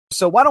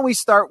So why don't we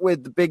start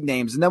with the big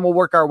names and then we'll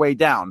work our way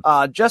down.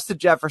 Justin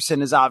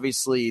Jefferson is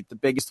obviously the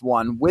biggest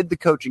one with the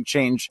coaching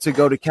change to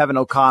go to Kevin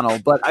O'Connell.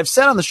 But I've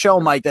said on the show,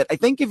 Mike, that I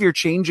think if you're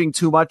changing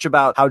too much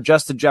about how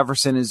Justin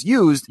Jefferson is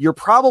used, you're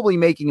probably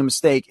making a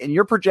mistake. And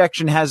your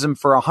projection has him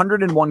for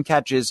 101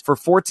 catches for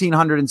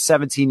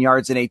 1,417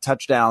 yards and 8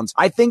 touchdowns.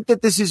 I think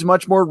that this is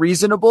much more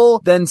reasonable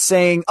than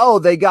saying, oh,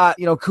 they got,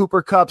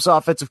 Cooper Kupp's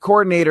offensive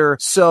coordinator,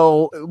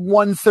 so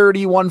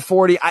 130,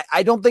 140.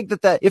 I don't think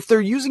that if they're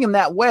using him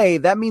that way,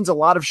 that means a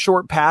lot of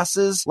short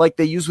passes like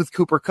they use with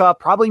Cooper Kupp.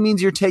 Probably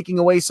means you're taking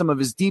away some of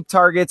his deep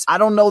targets. I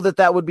don't know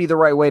that would be the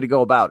right way to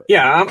go about it.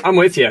 Yeah, I'm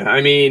with you.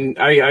 I mean,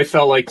 I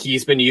felt like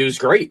he's been used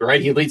great, right?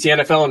 He leads the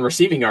NFL in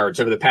receiving yards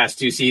over the past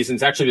 2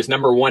 seasons. Actually was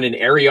number 1 in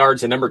air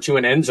yards and number 2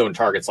 in end zone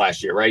targets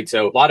last year, right?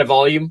 So a lot of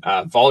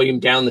volume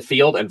down the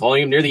field and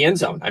volume near the end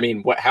zone. I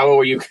mean, how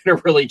are you going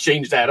to really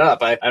change that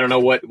up? I don't know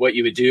what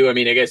you would do. I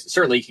mean, I guess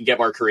certainly you can get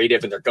more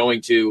creative, and they're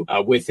going to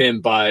with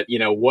him, but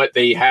what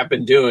they have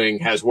been doing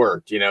has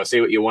worked. Say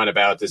what you want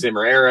about the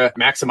Zimmer era.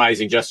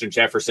 Maximizing Justin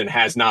Jefferson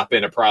has not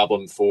been a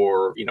problem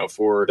for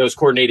those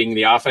coordinating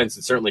the offense,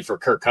 and certainly for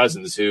Kirk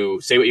Cousins, who,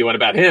 say what you want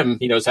about him,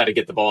 he knows how to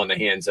get the ball in the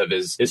hands of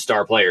his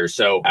star players.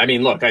 So, I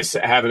mean, look, I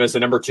have him as the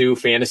number 2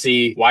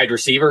 fantasy wide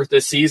receiver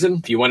this season.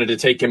 If you wanted to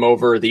take him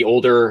over the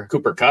older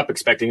Cooper Kupp,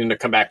 expecting him to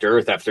come back to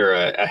earth after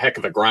a heck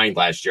of a grind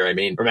last year. I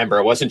mean, remember,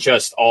 it wasn't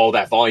just all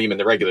that volume in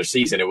the regular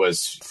season. It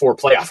was 4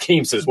 playoff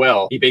games as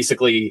well. He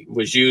basically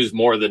was used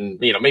more than,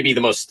 maybe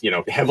the most,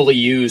 heavily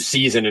used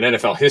season in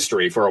NFL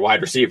history for a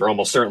wide receiver,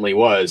 almost certainly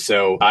was.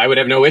 So I would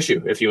have no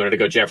issue if you wanted to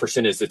go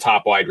Jefferson as the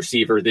top wide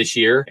receiver this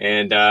year.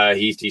 And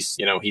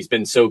he's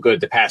been so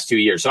good the past 2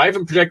 years. So I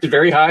haven't projected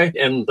very high.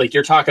 And like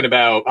you're talking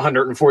about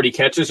 140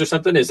 catches or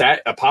something, is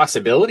that a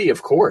possibility?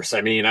 Of course.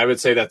 I mean, I would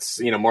say that's,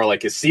 more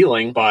like his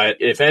ceiling, but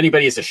if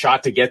anybody has a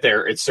shot to get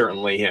there, it's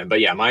certainly him.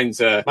 But yeah, mine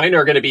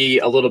are going to be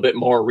a little bit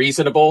more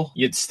reasonable.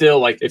 You'd still,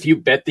 like, if you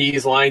bet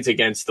these lines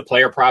against the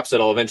player props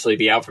that'll eventually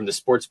be out from the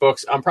sports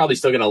books, I'm probably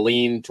still going to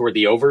lean toward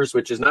the overs,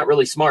 which is not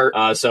really smart.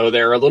 So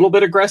they're a little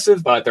bit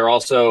aggressive, but they're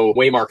also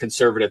way more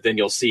conservative than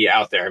you'll see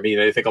out there. I mean,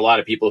 I think a lot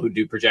of people who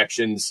do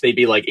projections, they'd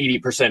be like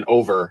 80%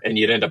 over, and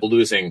you'd end up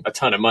losing a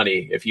ton of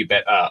money if you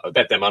bet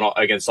them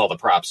against all the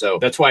props. So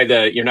that's why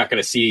you're not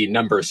going to see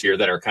numbers here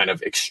that are kind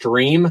of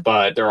extreme,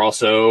 but they're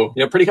also,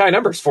 pretty high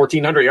numbers.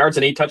 1,400 yards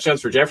and 8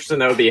 touchdowns for Jefferson.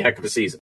 That would be a heck of a season.